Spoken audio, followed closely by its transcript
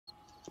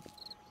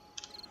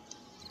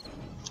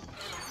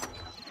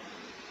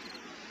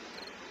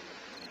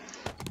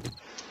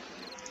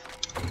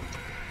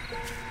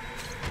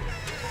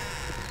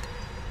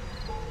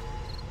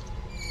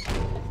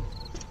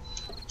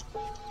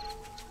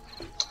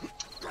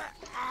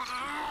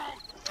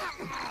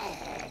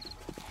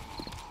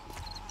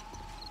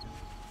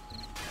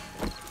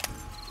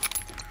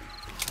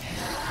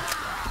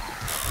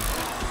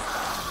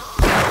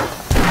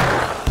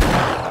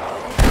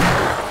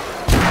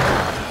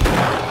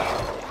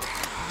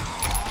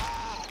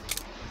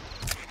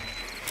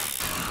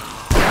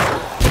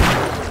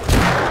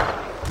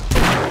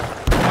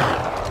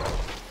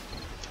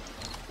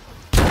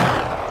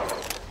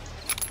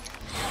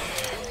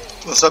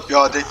What's up,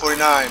 y'all? Day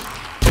 49.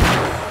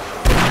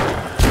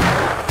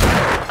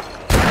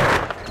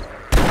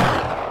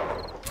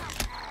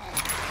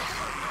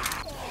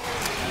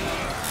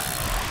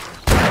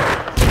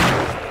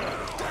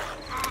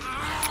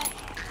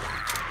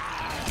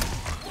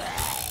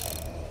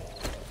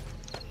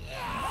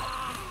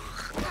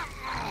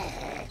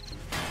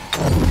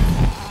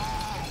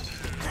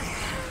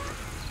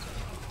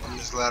 I'm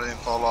just glad I didn't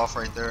fall off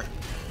right there.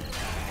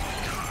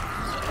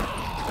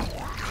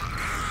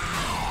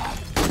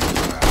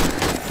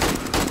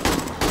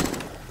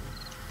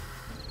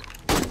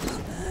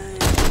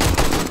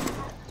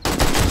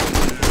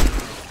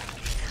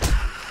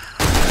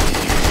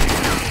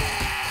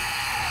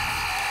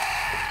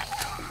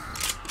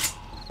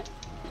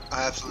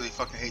 I absolutely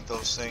fucking hate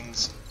those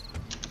things.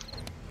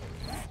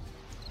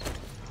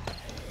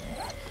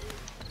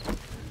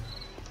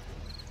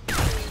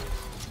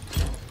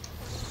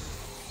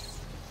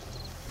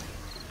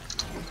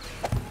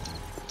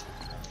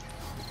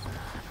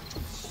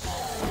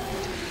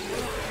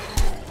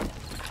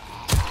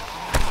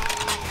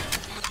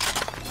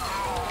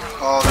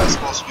 Oh, that's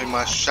supposed to be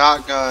my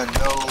shotgun.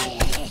 No.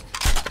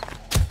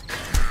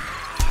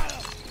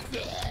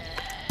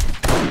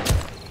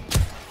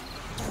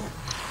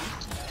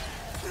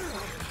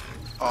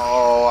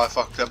 Oh, I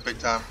fucked up big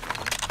time.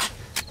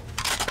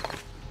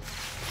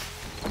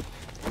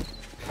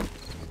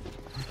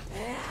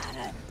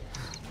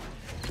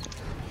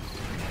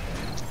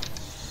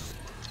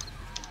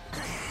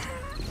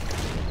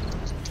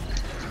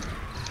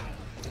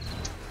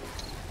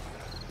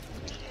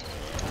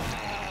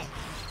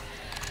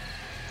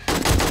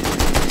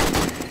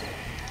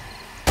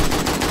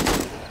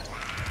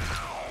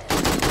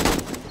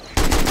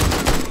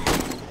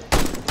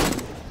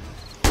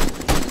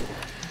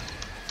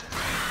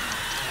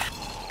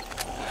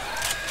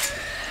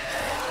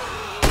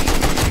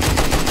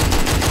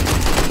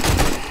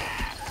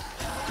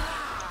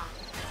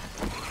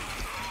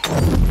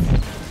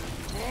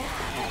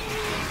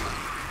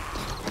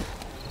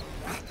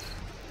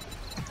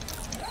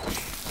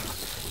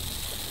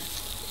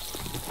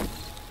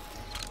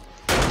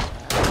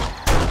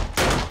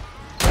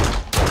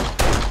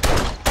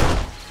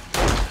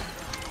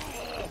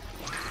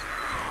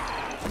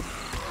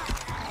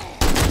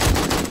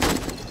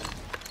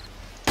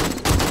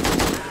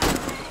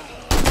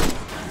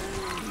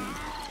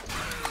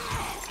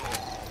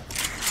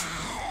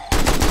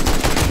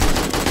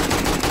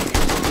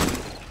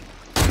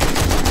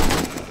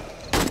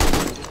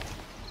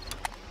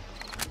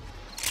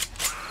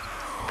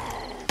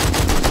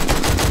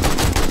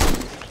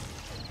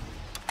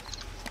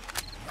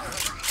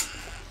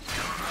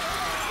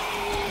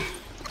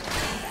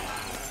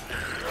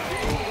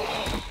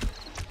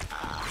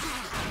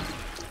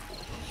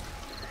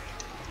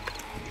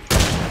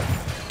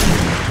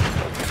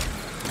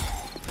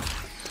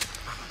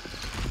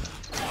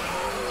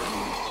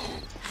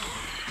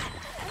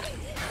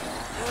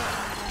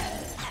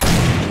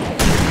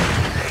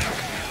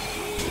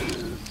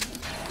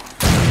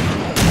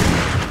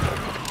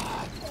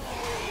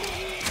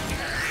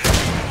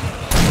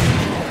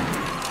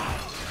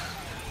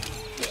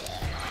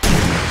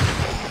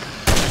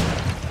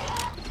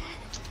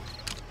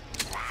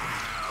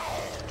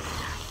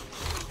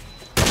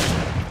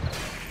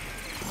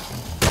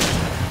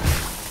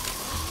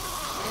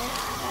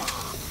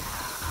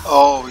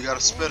 Oh, we got a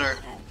spitter.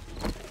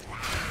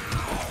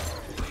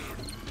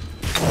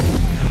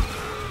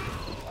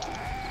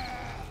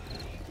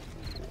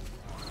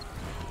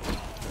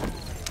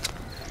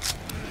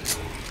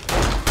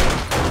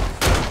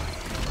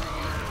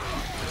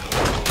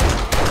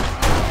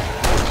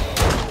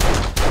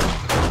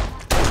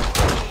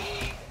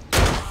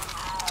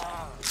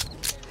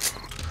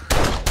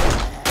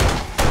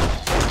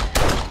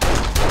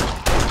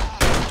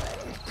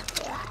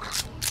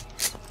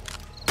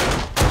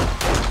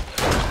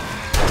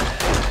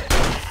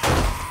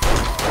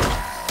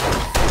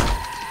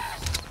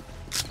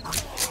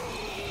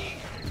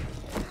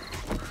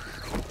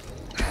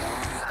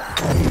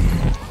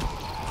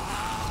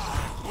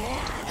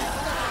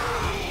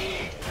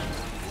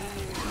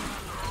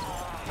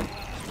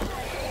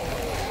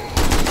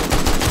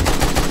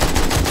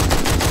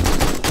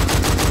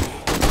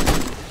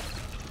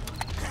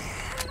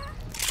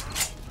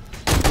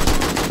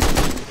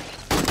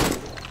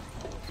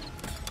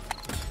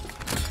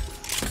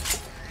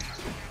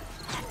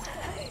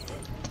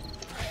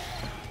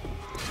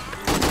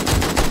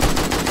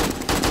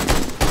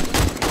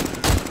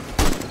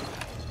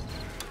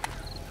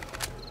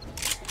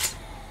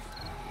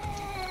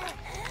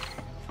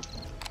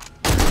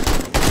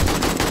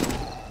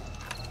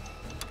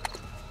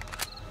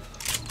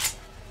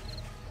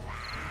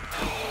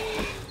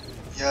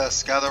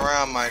 Yes, gather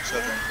around my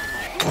children.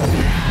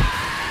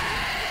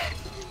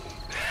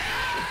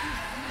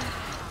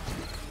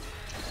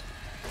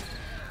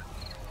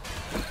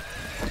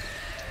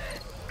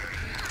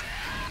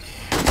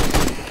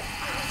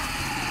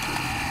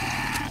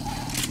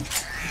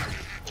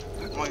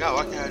 Oh my god,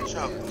 why can't I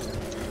jump?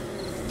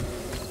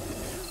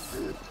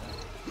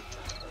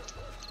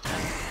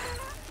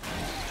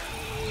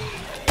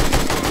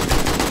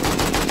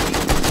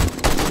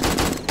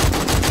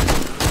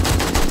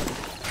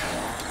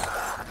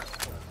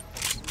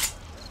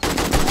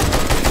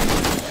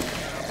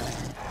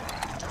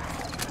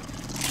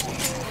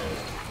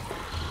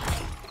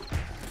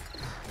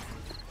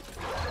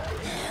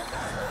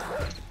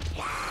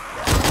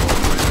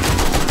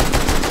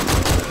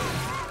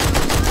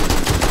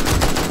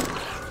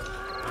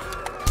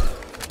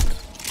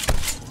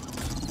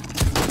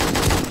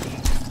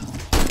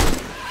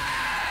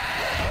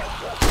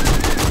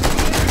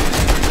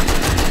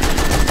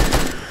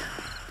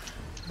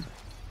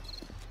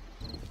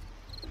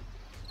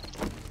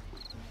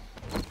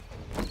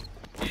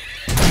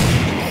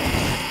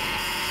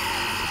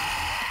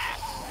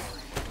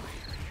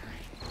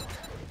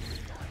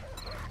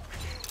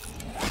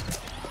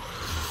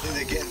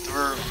 they're getting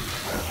through.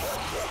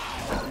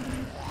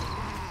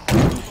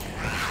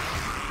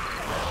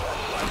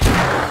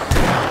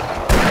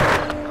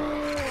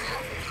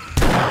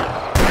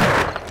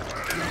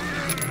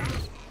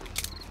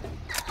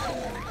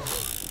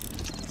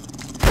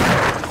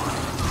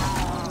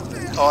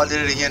 Oh, I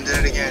did it again,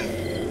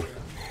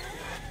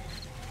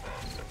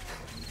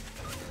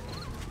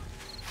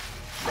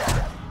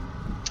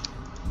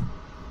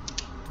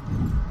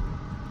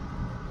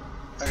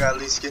 I gotta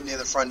at least get near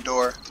the front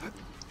door.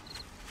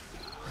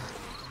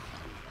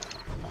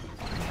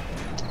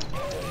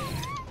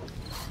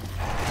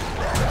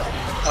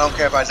 I don't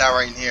care if I die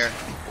right in here.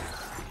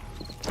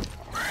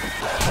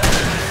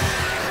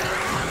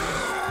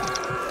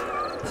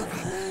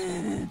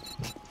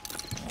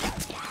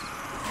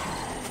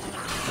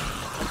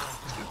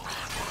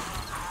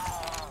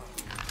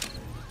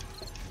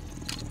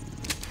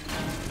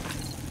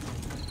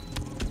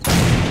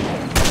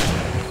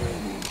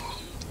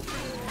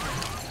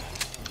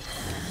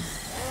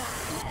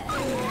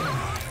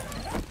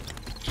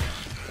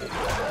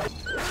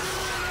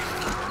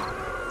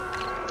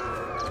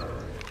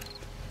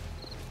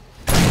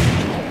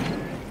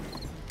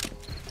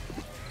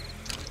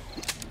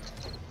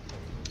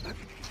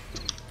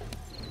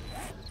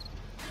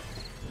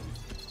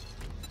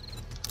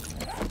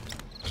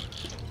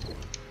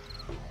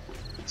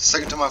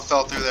 Second time I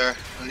fell through there.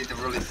 I need to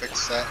really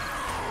fix that.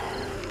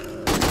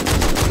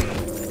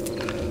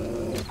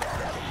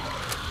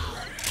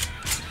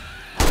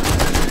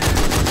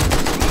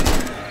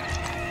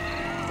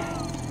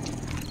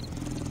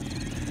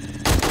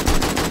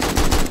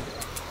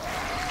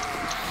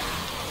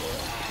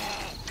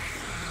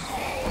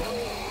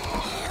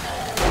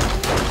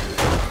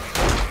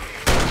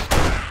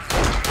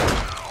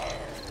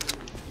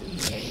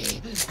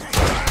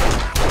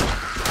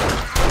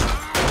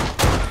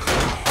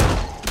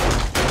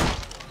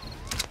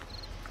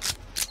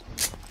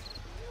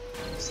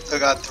 Still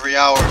got 3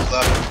 hours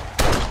left.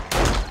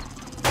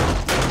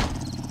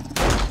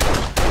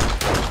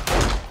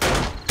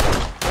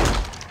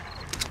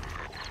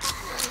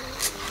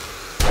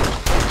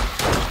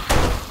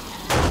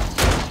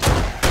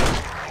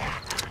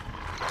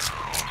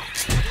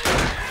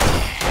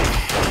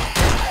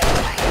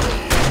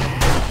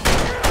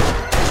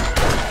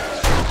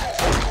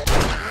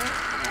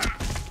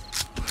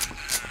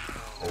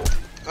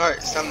 Alright,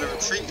 it's time to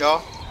retreat,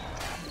 y'all.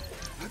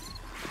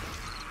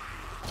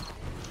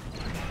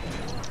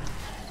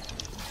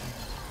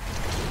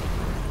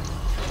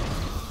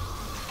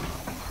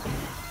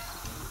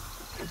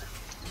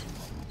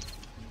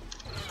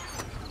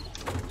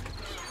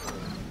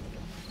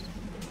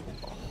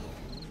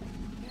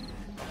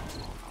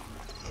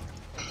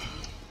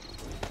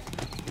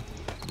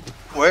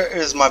 Where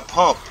is my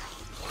pump?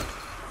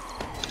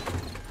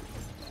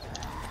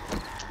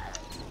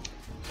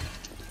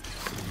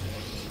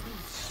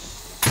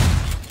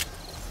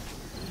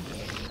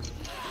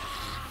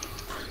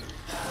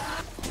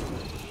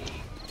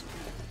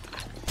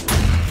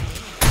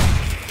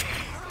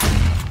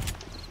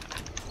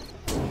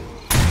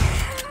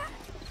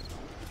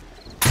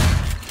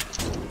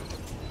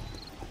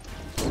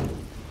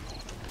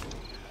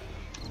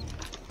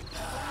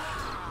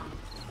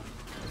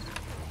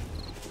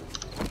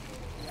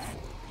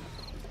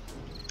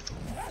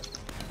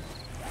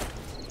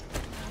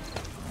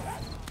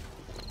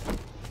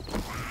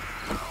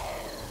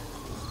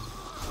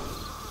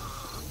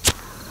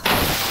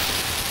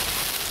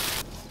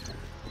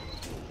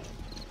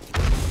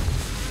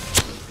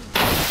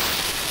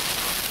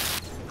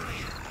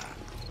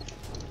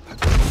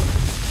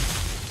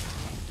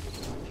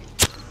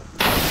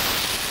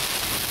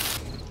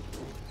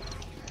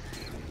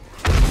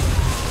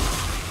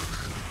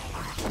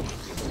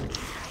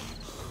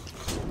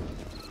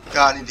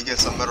 God, I need to get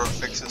some metal to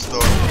fix this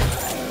door.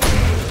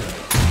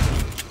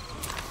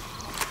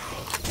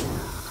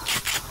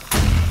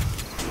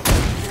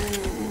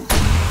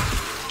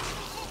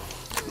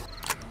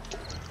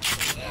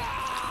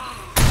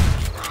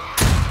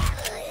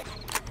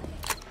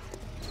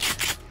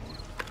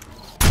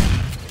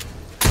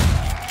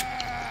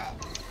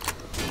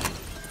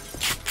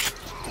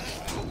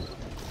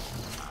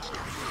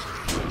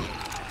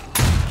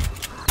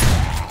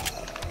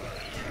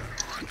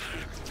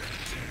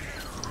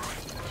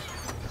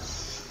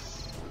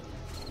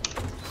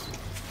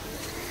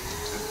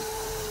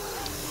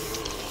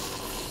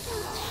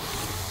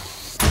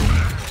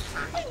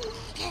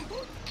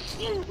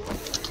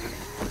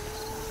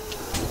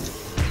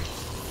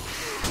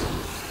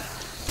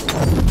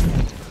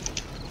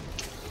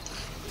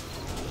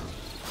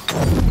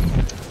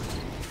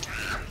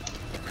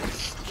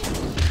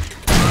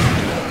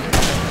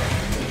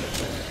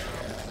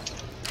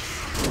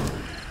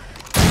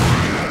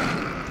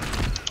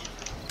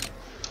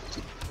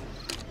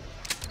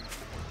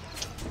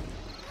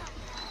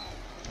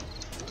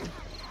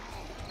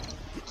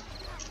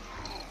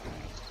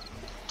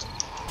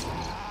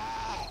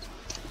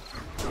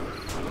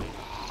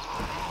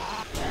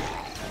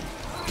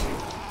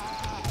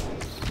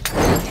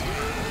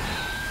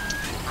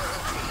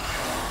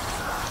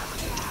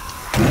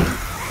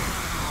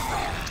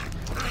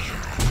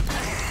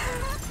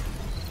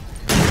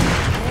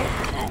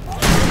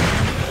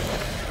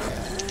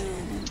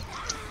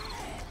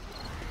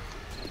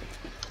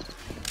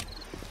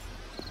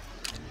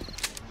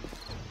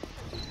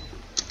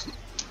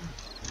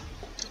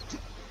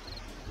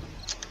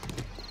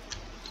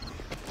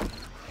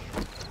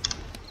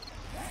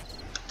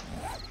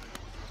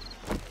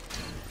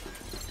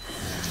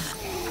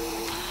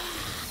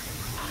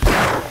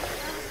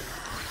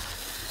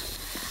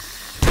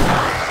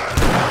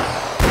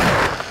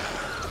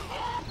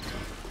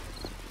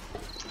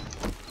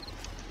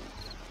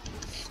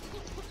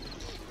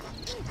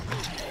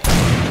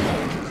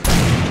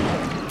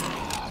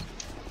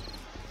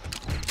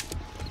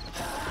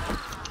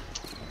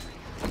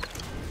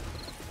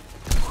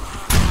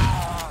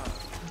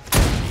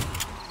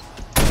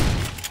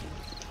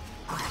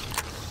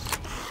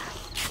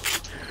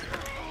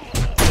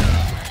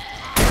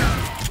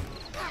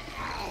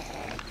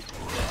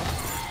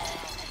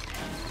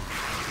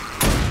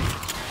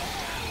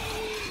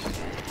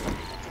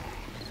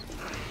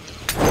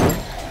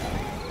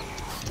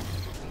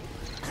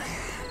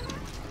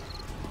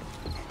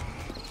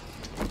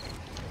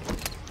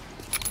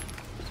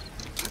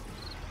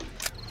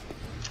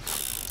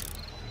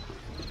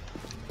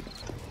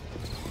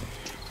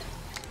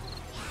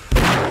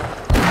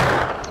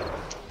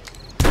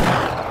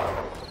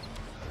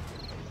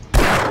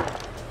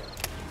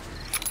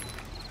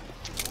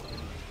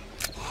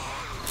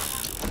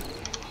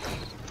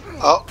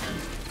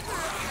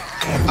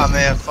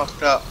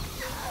 fucked up.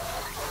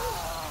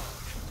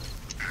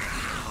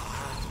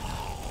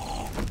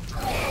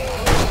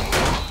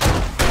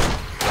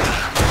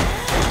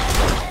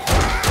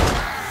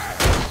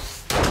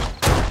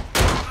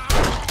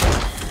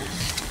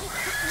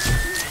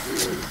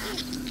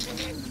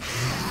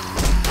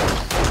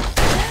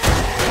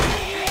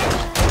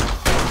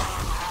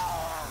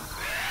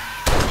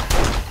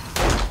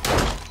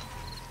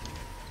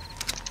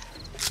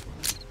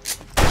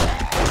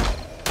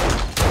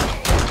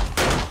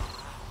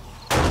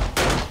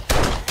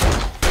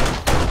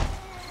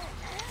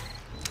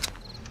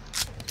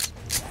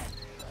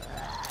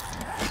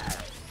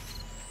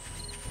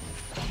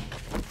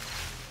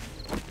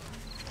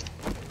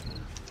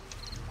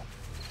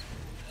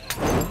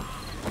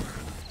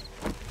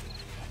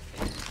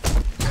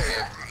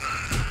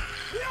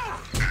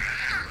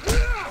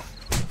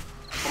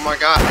 Oh my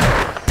god.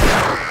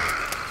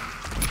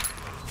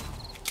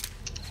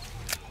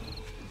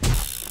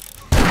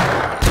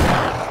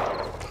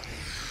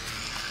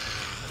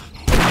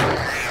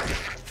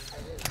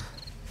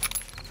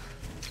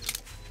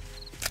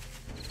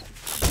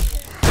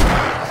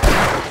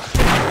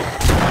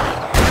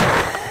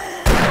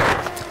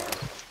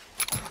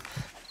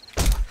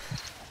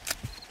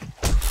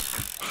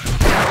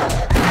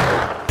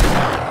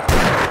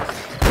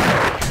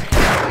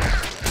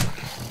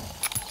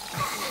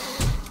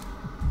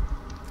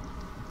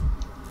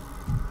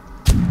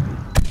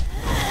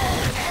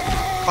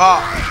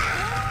 Pop.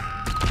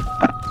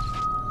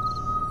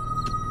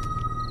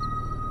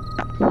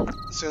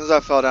 As soon as I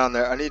fell down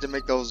there, I need to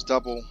make those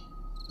double.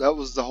 That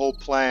was the whole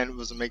plan,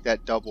 was to make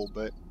that double,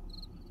 but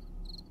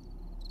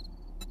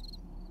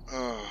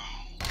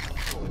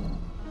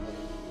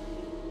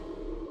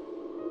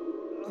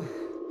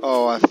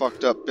oh, I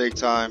fucked up big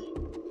time.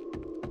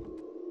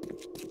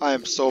 I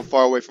am so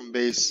far away from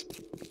base. To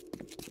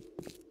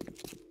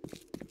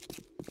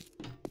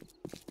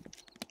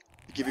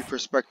give you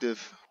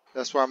perspective,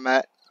 that's where I'm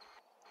at.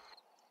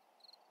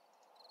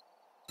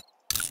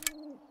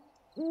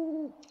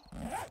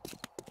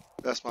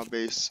 That's my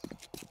base.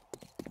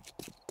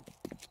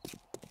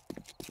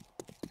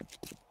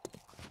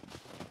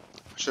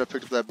 I should have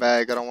picked up that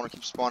bag. I don't want to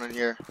keep spawning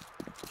here.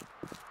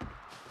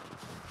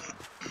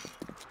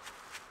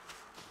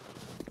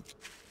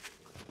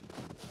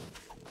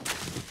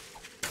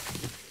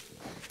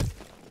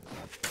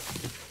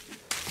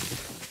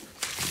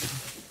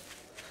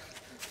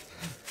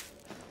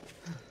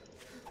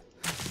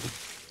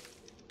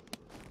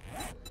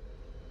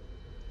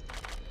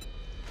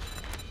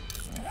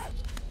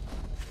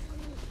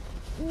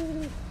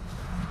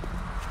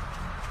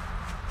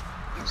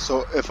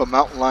 So if a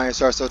mountain lion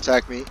starts to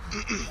attack me,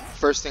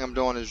 first thing I'm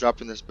doing is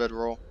dropping this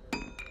bedroll.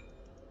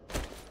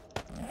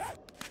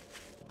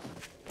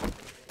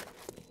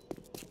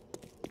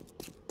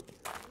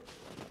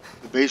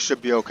 The base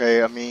should be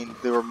okay. I mean,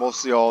 they were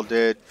mostly all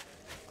dead.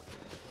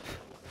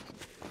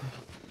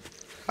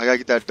 I gotta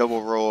get that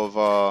double row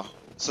of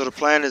so the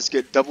plan is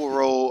get double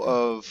row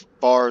of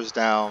bars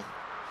down.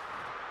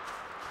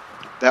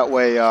 That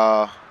way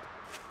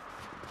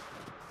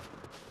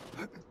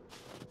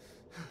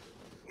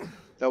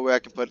I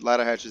can put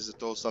ladder hatches to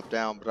throw stuff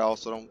down, but I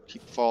also don't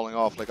keep falling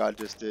off like I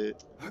just did.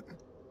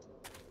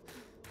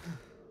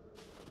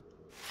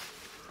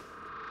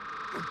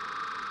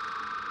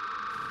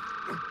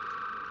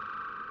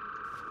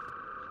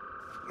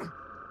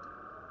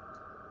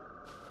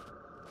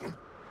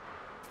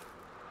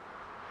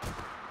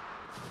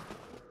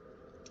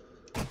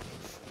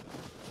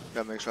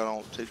 Gotta make sure I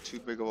don't take too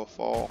big of a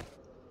fall.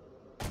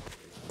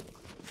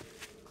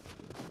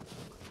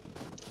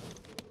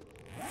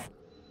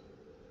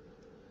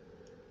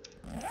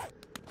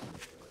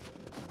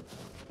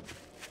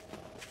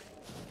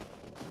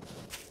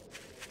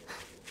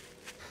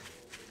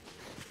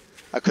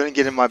 I couldn't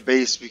get in my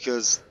base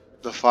because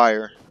the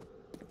fire.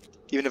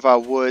 Even if I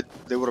would,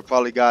 they would have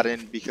probably got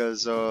in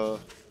because the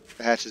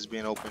hatches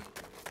being open.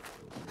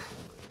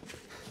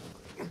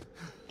 I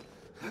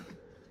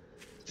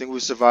think we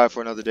survived for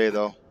another day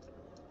though.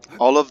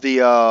 All of the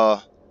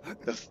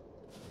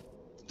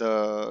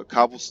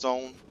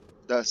cobblestone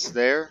that's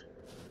there,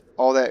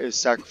 all that is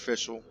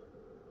sacrificial.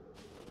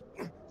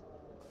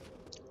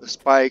 The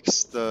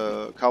spikes,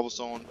 the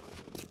cobblestone,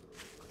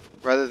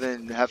 rather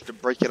than have to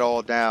break it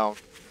all down,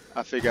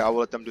 I figure I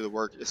will let them do the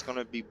work. It's going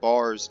to be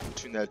bars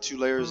between the 2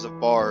 layers of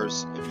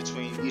bars in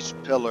between each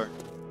pillar.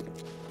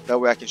 That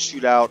way I can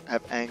shoot out,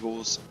 have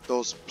angles.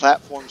 Those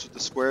platforms with the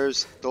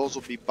squares, those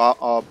will be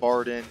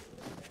barred in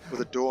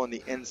with a door on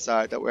the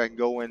inside. That way I can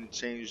go in and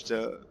change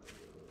the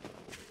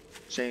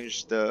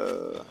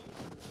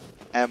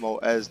ammo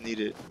as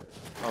needed.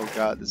 Oh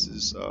god, this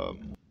is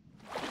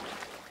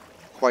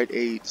quite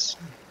AIDS.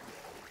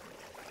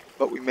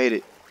 But we made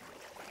it.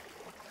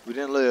 We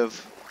didn't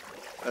live.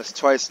 That's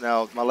twice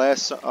now. My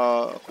last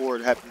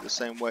horde happened the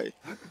same way.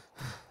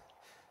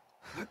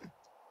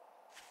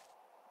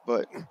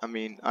 But I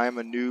mean, I am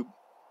a noob,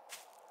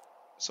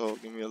 so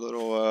give me a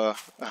little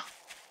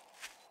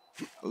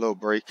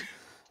break.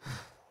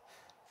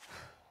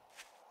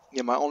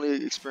 Yeah, my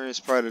only experience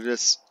prior to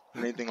this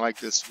anything like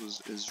this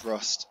is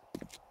Rust.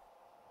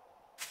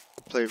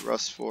 Played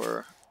Rust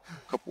for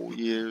a couple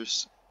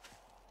years,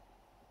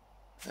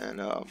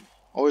 and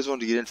always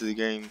wanted to get into the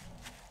game,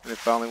 and it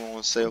finally went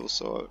on sale,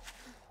 so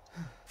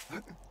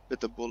I bit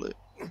the bullet.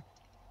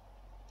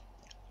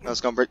 Now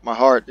it's gonna break my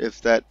heart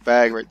if that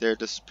bag right there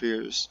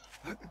disappears.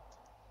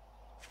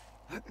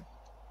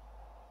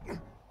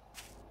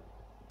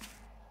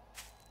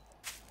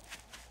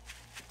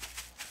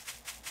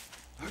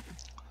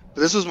 But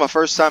this was my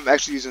first time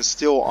actually using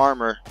steel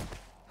armor,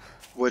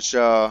 which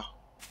I'm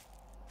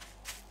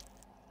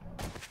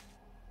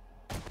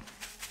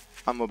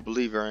a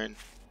believer in.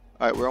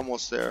 Alright, we're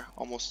almost there.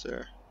 Almost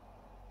there.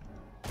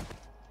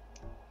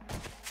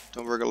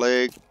 Don't break a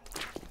leg.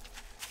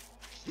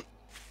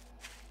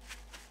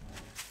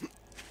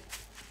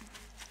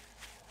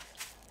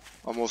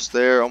 Almost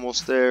there.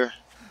 Almost there.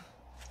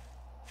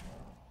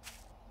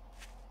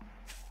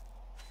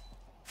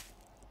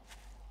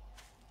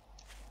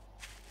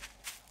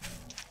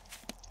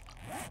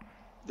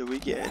 Did we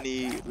get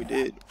any? We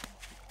did.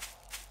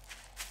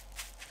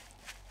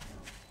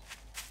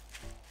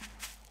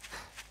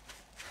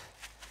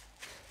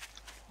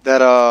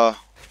 That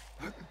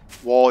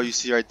wall you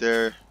see right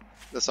there,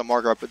 that's a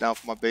marker I put down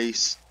for my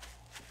base.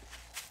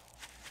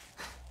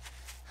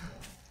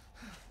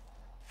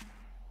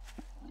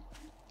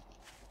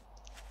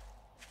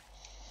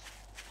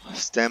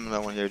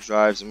 Stamina one here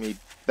drives me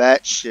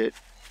batshit.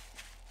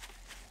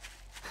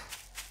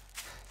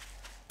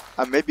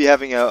 I may be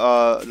having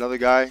another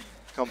guy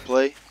come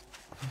play.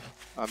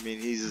 I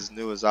mean, he's as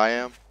new as I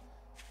am.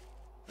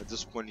 At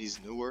this point, he's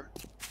newer.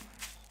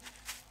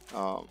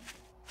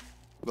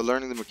 But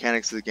learning the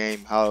mechanics of the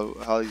game,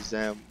 how these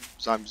damn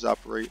zombies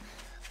operate.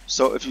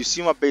 So if you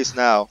see my base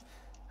now,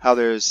 how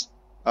there's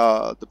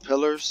the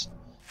pillars,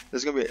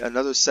 there's gonna be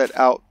another set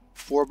out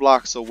 4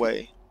 blocks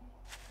away.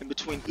 In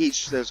between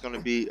each, there's gonna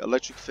be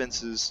electric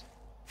fences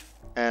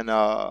and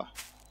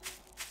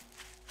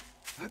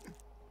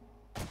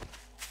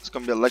it's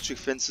gonna be electric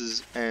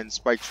fences and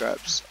spike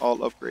traps, all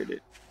upgraded.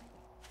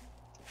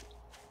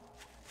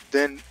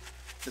 Then,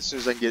 as soon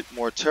as I can get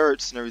more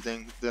turrets and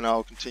everything, then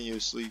I'll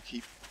continuously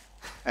keep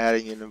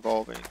adding and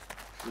evolving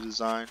the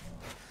design.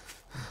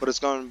 But it's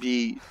going to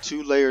be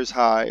 2 layers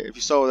high. If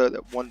you saw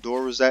that one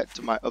door was at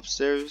to my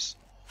upstairs,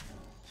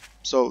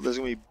 so there's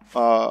going to be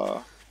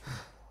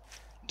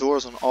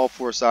doors on all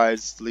 4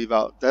 sides to leave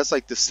out. That's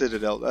like the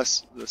citadel.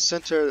 That's the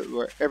center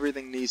where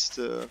everything needs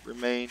to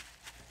remain.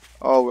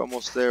 Oh, we're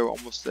almost there. We're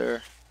almost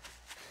there.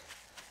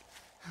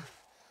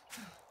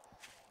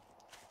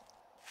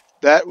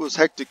 That was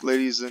hectic,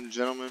 ladies and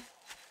gentlemen.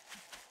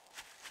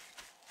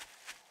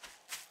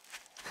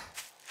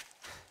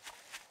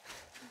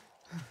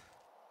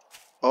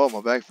 Oh,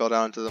 my bag fell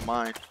down into the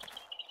mine.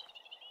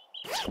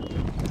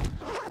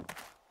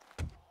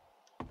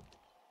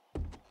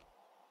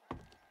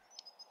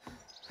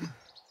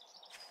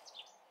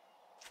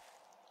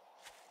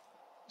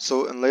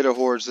 So in later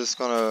hordes, it's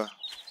gonna,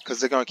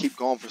 because they're gonna keep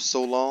going for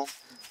so long.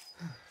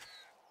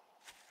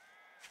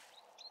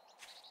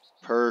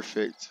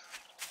 Perfect.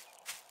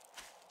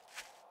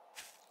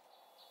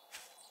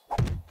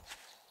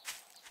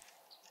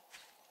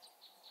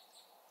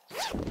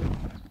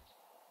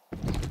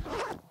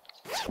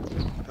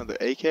 Another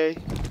AK.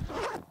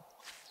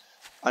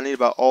 I need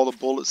about all the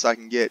bullets I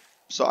can get.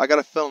 So I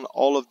gotta fill in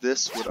all of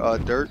this with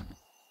dirt.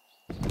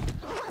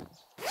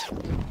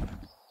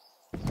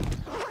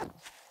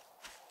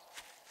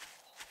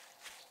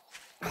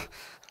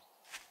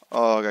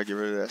 Oh, I gotta get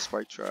rid of that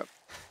spike trap.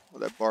 Or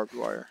that barbed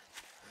wire.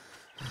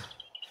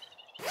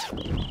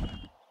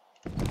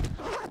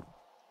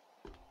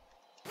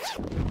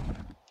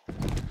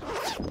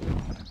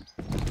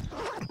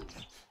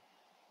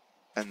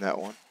 And that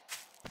one.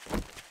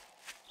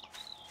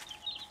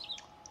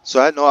 So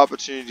I had no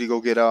opportunity to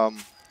go get ammo.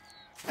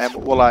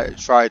 Well, I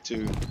tried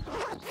to,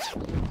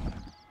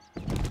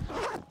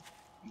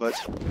 but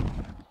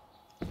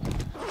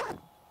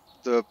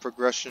the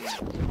progression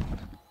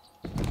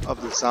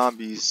of the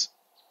zombies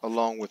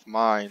along with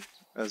mine,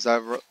 as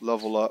I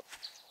level up,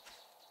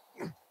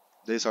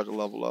 they start to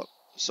level up.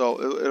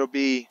 So it'll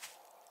be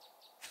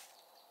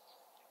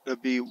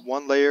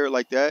 1 layer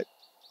like that,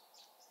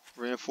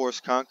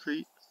 reinforced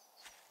concrete.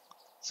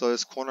 So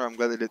this corner, I'm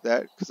glad they did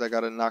that because I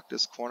gotta knock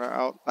this corner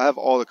out. I have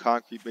all the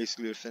concrete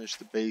basically to finish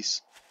the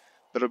base,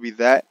 but it'll be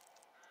that.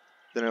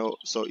 Then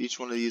so each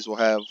one of these will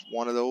have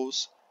one of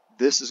those.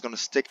 This is gonna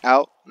stick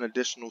out an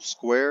additional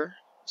square,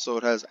 so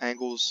it has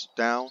angles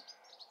down.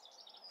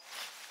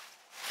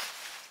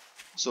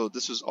 So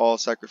this was all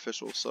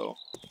sacrificial, so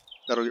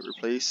that'll get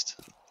replaced.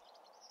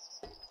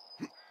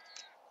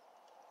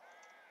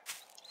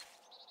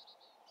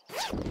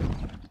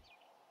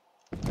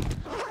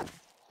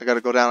 I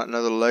gotta go down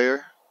another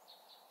layer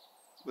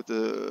with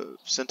the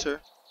center,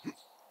 and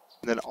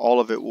then all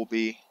of it will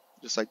be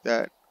just like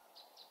that.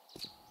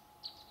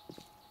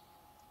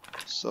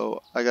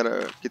 So I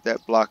gotta get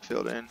that block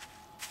filled in.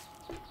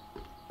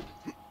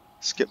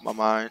 Skip my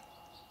mine.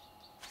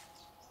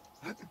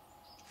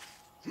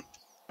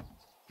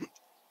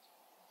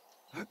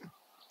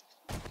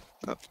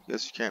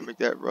 Guess you can't make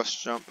that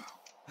rush jump.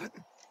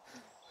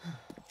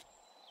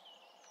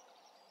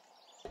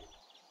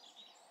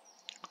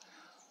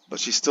 But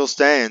she still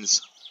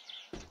stands.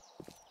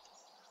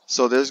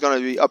 So there's going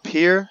to be up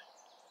here,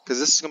 because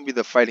this is going to be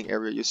the fighting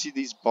area. You see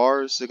these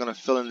bars, they're going to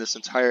fill in this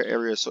entire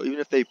area. So even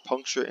if they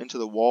puncture into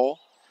the wall,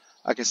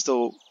 I can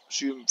still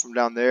shoot them from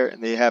down there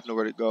and they have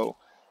nowhere to go.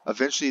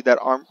 Eventually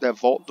that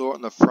vault door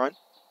in the front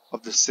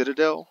of the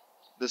citadel,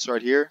 this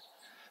right here,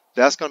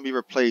 that's going to be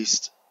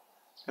replaced.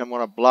 And I'm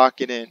going to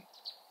block it in.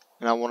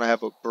 And I want to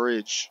have a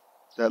bridge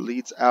that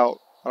leads out.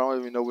 I don't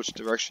even know which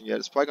direction yet.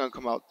 It's probably going to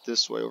come out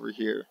this way over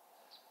here.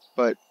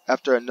 But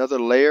after another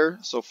layer,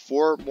 so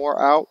 4 more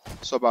out,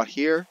 so about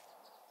here,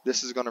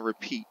 this is going to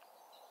repeat.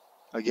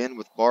 Again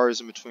with bars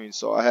in between.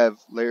 So I have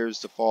layers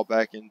to fall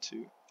back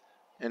into.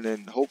 And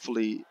then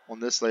hopefully on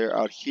this layer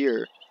out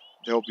here,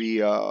 there'll be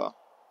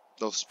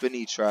those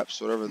spinny traps,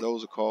 whatever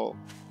those are called.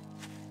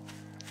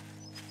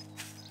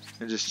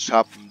 And just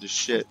chop them to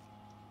shit.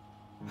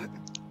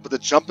 But the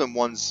jumping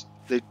ones,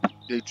 they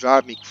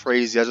drive me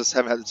crazy. I just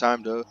haven't had the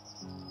time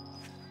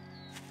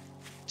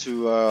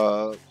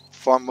to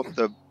farm up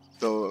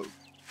the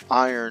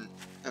iron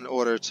in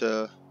order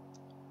to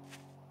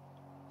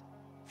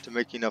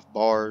make enough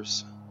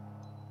bars.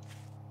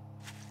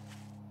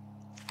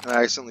 And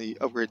I accidentally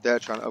upgrade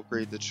that, trying to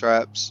upgrade the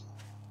traps.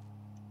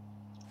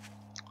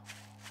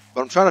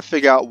 But I'm trying to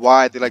figure out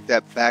why they like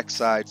that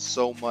backside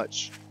so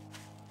much.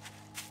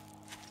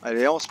 Like,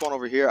 they don't spawn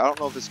over here. I don't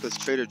know if it's because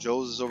Trader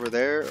Joe's is over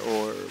there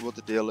or what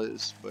the deal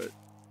is, but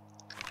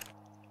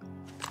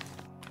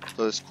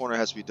so this corner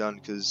has to be done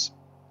because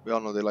we all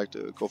know they like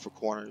to go for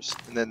corners.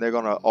 And then they're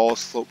gonna all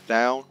slope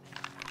down.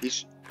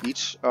 Each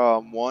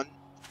one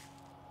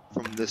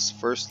from this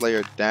first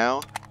layer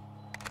down,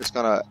 it's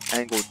gonna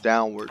angle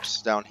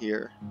downwards down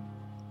here.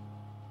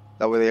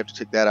 That way they have to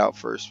take that out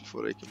first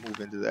before they can move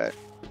into that.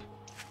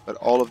 But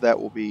all of that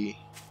will be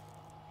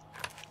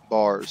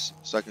bars,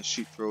 so I can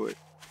shoot through it.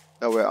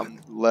 That way I'm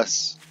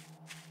less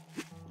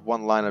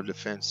one line of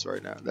defense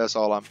right now. That's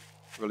all I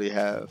really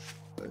have.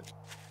 But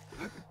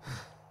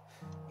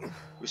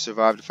we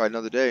survived to fight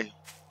another day.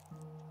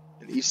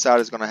 And each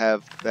side is going to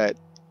have that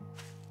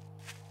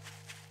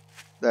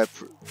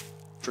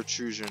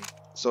protrusion.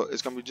 So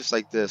it's going to be just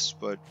like this,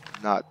 but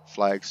not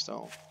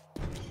flagstone.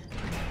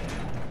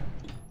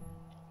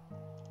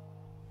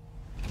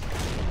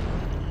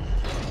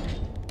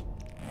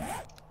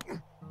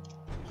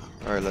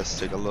 Alright, let's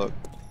take a look.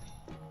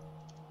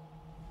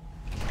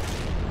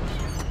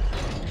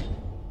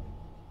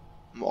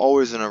 I'm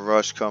always in a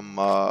rush come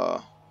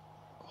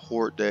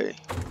Horde day.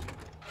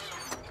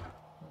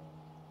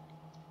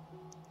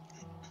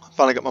 I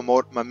finally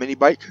got my mini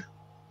bike,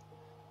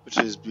 which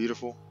is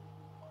beautiful.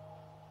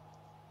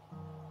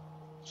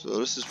 So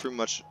this is pretty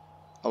much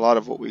a lot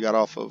of what we got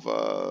off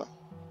of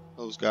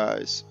those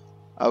guys.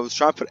 I was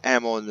trying to put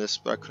ammo in this,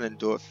 but I couldn't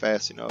do it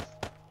fast enough.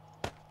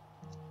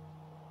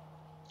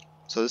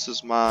 So this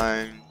is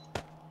mine.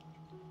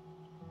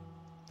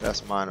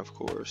 That's mine, of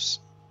course.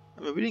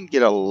 I mean, we didn't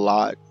get a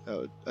lot,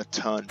 a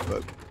ton,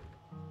 but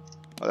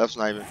that's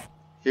not even.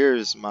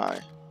 Here's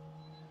my.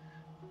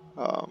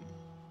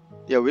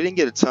 Yeah, we didn't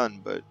get a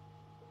ton, but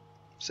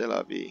c'est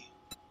la vie.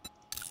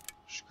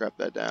 Scrap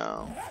that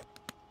down.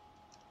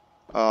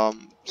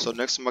 So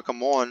next time I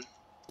come on,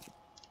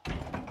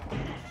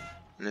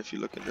 and if you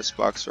look in this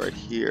box right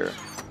here,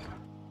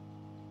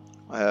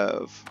 I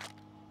have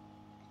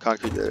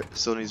concrete that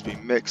still needs to be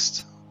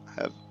mixed.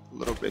 I have a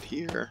little bit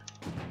here.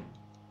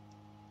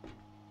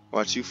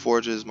 My 2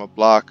 forges, my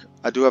block.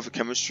 I do have a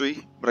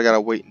chemistry, but I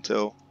gotta wait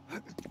until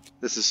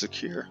this is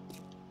secure.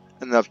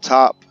 And then up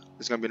top,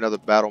 there's gonna be another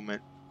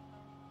battlement.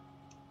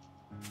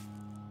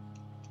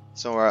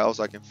 Somewhere else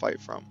I can fight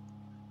from.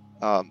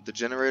 The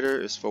generator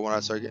is for when I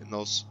start getting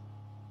those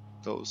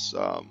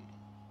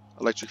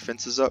electric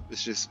fences up.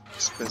 It's just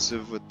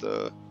expensive with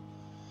the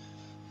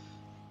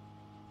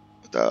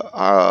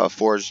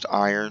forged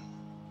iron.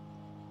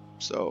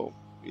 So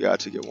you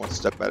got to get one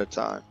step at a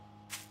time.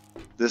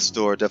 This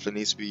door definitely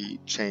needs to be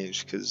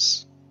changed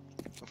because,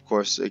 of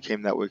course, it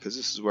came that way because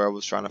this is where I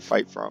was trying to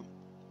fight from.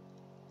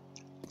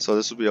 So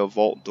this will be a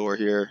vault door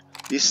here.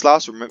 These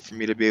slots were meant for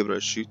me to be able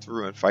to shoot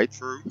through and fight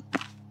through.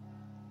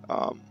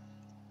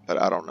 But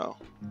I don't know.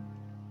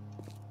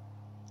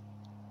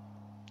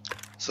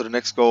 So the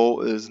next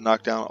goal is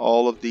knock down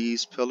all of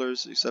these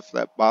pillars except for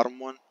that bottom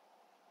one.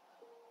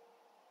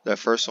 That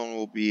first one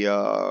will be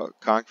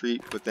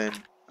concrete, but then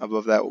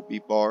above that will be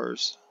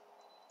bars.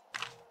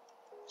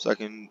 So I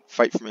can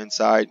fight from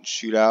inside and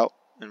shoot out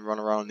and run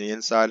around on the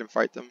inside and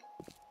fight them.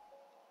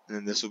 And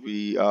then this will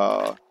be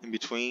in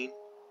between.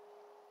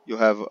 You'll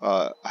have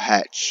a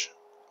hatch.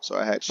 So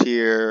a hatch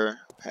here,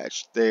 a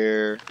hatch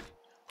there,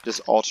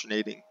 just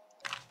alternating.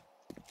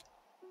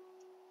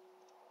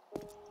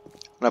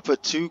 And I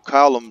put 2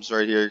 columns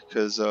right here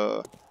because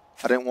I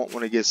didn't want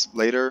when it gets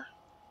later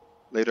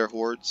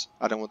hordes,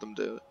 I didn't want them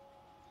to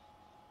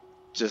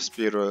just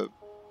be able to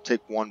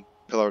take one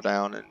pillar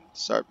down and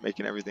start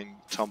making everything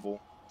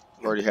tumble.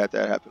 I've already had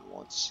that happen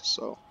once,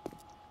 so.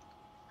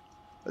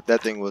 But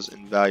that thing was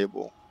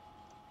invaluable.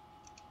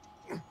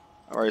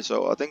 Alright,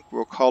 so I think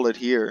we'll call it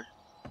here.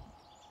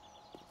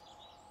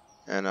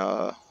 And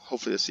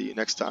hopefully I'll see you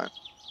next time.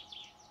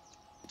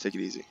 Take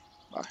it easy.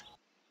 Bye.